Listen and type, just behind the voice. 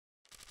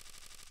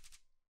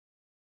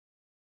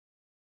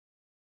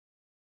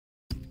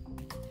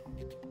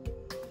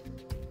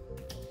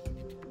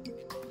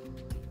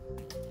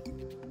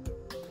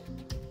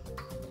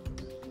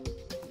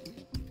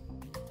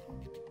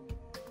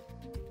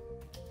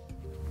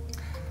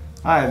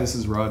Hi, this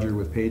is Roger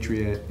with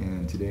Patriot,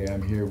 and today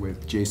I'm here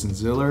with Jason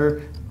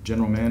Ziller,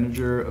 General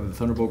Manager of the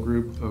Thunderbolt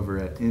Group over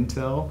at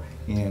Intel,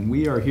 and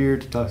we are here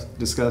to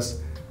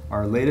discuss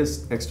our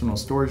latest external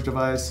storage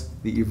device,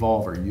 the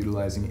EVLVR,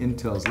 utilizing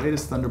Intel's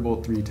latest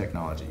Thunderbolt 3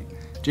 technology.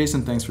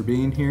 Jason, thanks for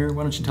being here.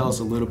 Why don't you tell us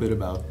a little bit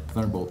about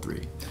Thunderbolt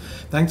 3?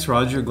 Thanks,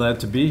 Roger. Glad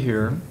to be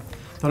here.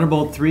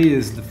 Thunderbolt 3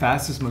 is the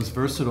fastest, most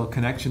versatile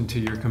connection to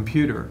your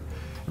computer.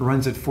 It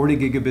runs at 40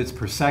 gigabits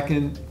per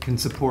second, can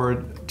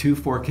support 2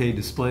 4K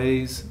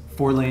displays,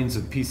 4 lanes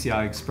of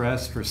PCI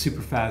Express for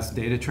super fast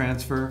data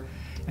transfer,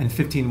 and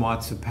 15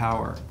 watts of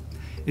power.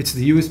 It's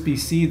the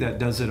USB-C that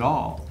does it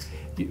all.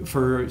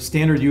 For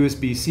standard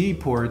USB-C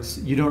ports,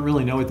 you don't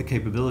really know what the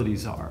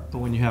capabilities are. But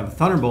when you have a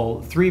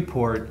Thunderbolt 3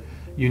 port,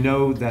 you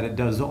know that it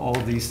does all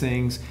of these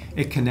things.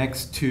 It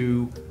connects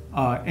to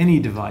any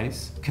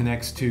device,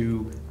 connects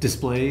to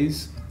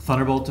displays,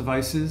 Thunderbolt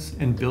devices,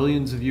 and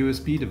billions of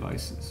USB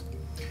devices.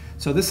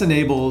 So this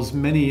enables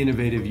many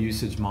innovative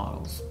usage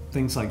models.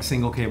 Things like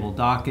single cable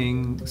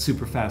docking,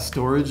 super fast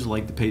storage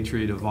like the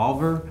Patriot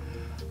EVLVR,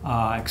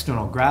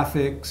 external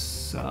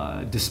graphics,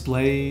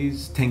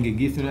 displays, 10 gig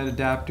Ethernet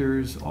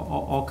adapters,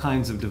 all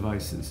kinds of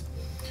devices.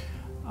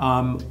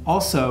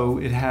 Also,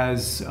 it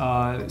has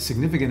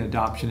significant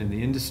adoption in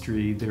the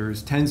industry.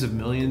 There's tens of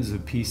millions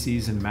of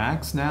PCs and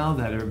Macs now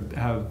that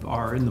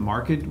are in the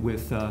market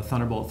with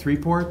Thunderbolt 3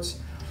 ports,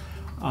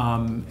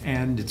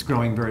 and it's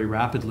growing very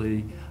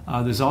rapidly.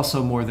 There's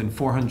also more than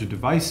 400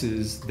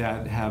 devices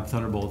that have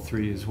Thunderbolt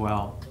 3 as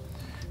well.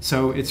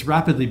 So it's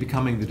rapidly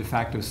becoming the de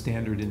facto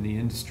standard in the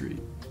industry.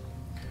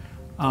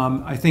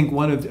 I think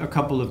a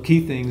couple of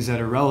key things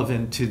that are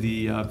relevant to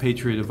the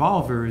Patriot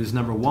EVLVR is,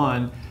 number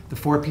one, the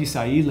 4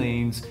 PCIe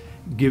lanes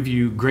give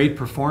you great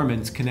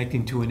performance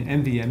connecting to an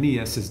NVMe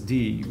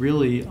SSD,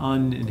 really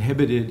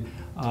uninhibited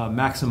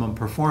maximum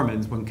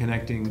performance when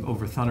connecting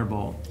over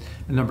Thunderbolt.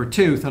 And number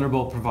two,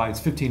 Thunderbolt provides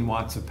 15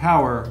 watts of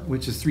power,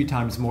 which is 3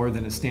 times more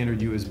than a standard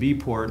USB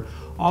port,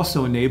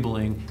 also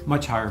enabling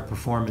much higher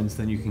performance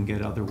than you can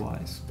get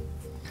otherwise.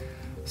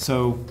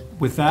 So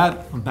with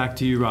that, I'm back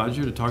to you,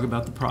 Roger, to talk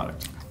about the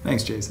product.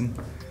 Thanks, Jason.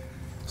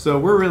 So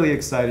we're really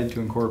excited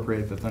to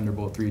incorporate the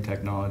Thunderbolt 3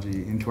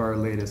 technology into our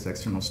latest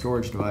external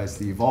storage device,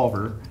 the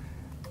EVLVR,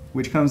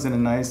 which comes in a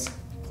nice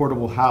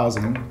portable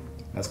housing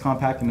that's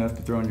compact enough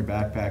to throw in your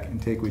backpack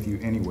and take with you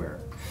anywhere.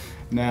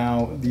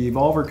 Now, the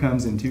EVLVR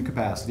comes in 2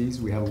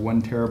 capacities. We have a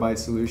 1 terabyte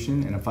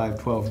solution and a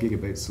 512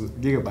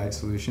 gigabyte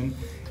solution,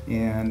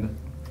 and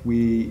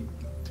we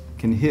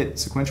can hit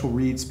sequential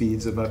read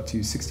speeds of up to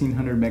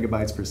 1600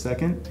 megabytes per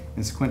second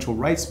and sequential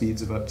write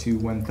speeds of up to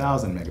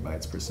 1000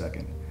 megabytes per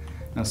second.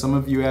 Now, some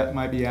of you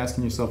might be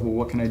asking yourself, well,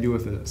 what can I do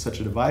with such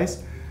a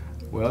device?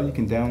 Well, you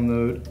can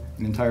download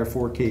an entire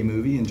 4K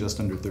movie in just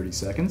under 30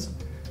 seconds.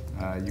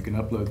 You can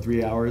upload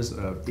 3 hours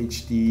of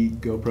HD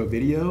GoPro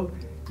video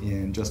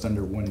in just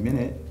under 1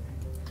 minute,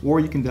 or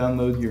you can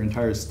download your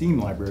entire Steam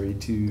library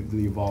to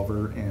the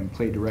EVLVR and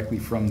play directly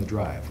from the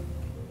drive.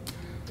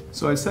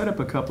 So I set up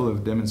a couple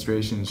of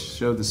demonstrations to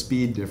show the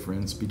speed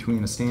difference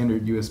between a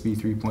standard USB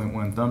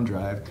 3.1 thumb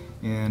drive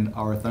and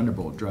our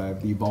Thunderbolt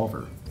drive, the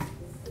EVLVR.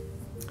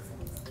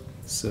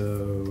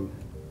 So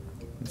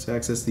let's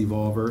access the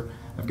EVLVR.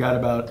 I've got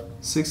about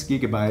 6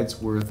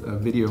 gigabytes worth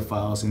of video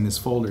files in this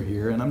folder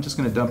here, and I'm just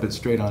going to dump it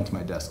straight onto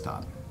my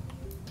desktop.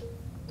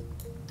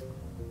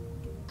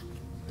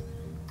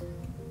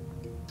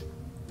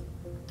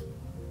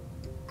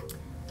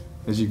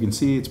 As you can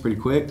see, it's pretty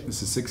quick.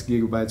 This is 6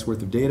 gigabytes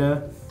worth of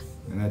data,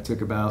 and that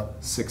took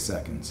about 6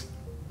 seconds.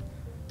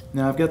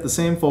 Now I've got the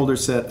same folder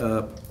set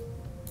up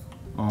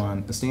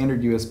on a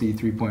standard USB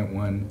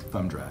 3.1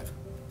 thumb drive.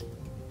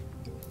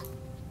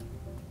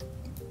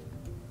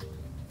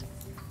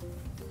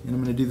 And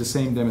I'm going to do the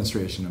same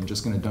demonstration. I'm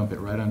just going to dump it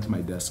right onto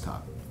my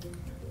desktop.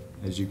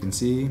 As you can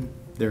see,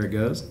 there it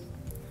goes.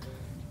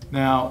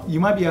 Now, you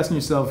might be asking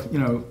yourself,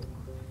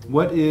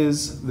 what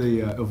is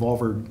the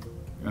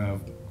EVLVR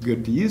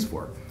good to use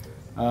for?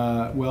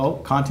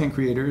 Well, content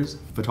creators,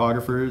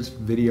 photographers,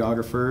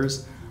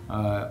 videographers,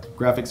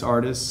 graphics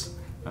artists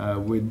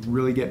would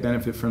really get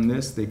benefit from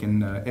this. They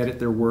can edit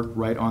their work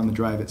right on the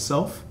drive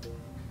itself.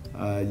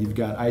 You've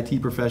got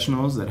IT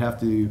professionals that have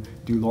to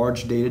do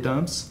large data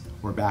dumps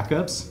or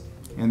backups,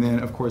 and then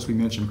of course we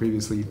mentioned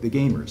previously the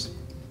gamers.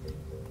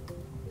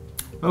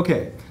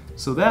 Okay,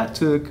 so that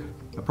took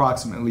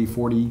approximately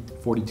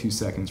 42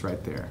 seconds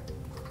right there.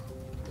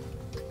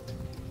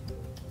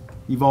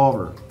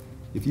 EVLVR.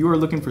 If you are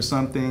looking for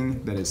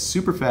something that is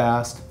super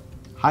fast,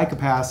 high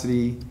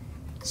capacity,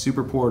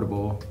 super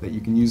portable, that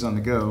you can use on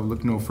the go,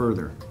 look no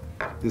further.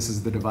 This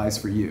is the device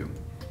for you.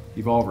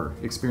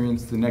 EVLVR,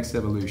 experience the next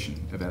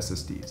evolution of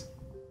SSDs.